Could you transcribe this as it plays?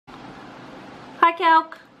Hi,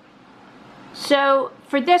 Calc. So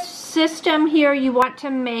for this system here, you want to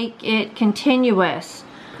make it continuous.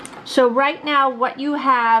 So right now what you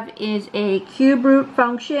have is a cube root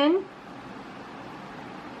function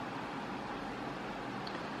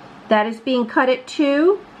that is being cut at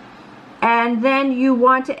 2, and then you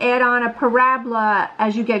want to add on a parabola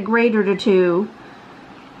as you get greater to 2.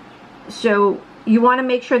 So you want to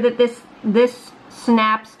make sure that this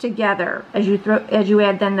snaps together as you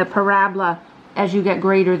add then the parabola as you get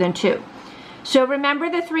greater than 2. So remember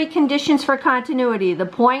the 3 conditions for continuity. The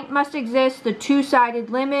point must exist, the two-sided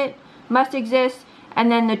limit must exist, and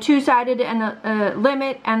then the two-sided and the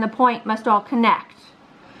limit and the point must all connect.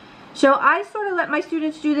 So I sort of let my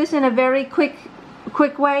students do this in a very quick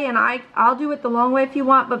way, and I'll do it the long way if you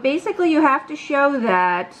want, but basically you have to show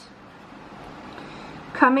that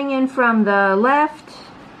coming in from the left,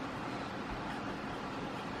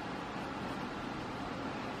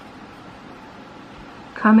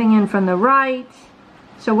 coming in from the right.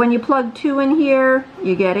 So when you plug 2 in here,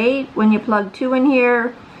 you get 8. When you plug 2 in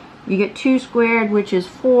here, you get 2 squared, which is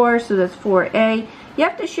 4, so that's 4a. You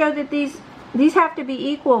have to show that these have to be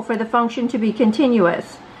equal for the function to be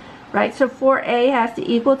continuous, right? So 4a has to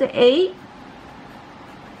equal to 8.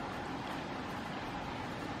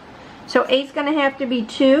 So 8's going to have to be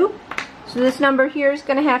 2. So this number here is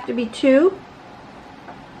going to have to be 2.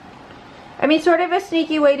 I mean, sort of a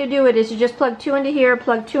sneaky way to do it is you just plug 2 into here,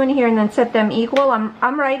 plug 2 into here, and then set them equal.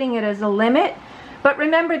 I'm writing it as a limit. But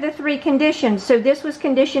remember the 3 conditions. So this was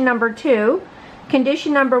condition number 2.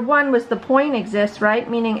 Condition number 1 was the point exists, right?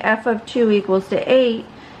 Meaning f of 2 equals to 8.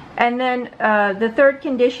 And then the third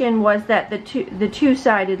condition was that the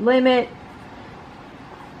two-sided limit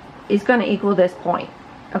is going to equal this point.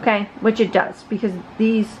 Okay? Which it does, because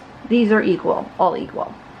these are equal, all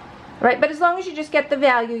equal. Right, but as long as you just get the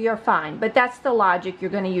value, you're fine. But that's the logic you're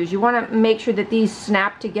going to use. You want to make sure that these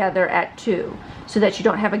snap together at 2 so that you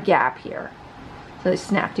don't have a gap here. So they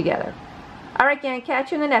snap together. All right, gang,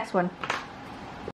 catch you in the next one.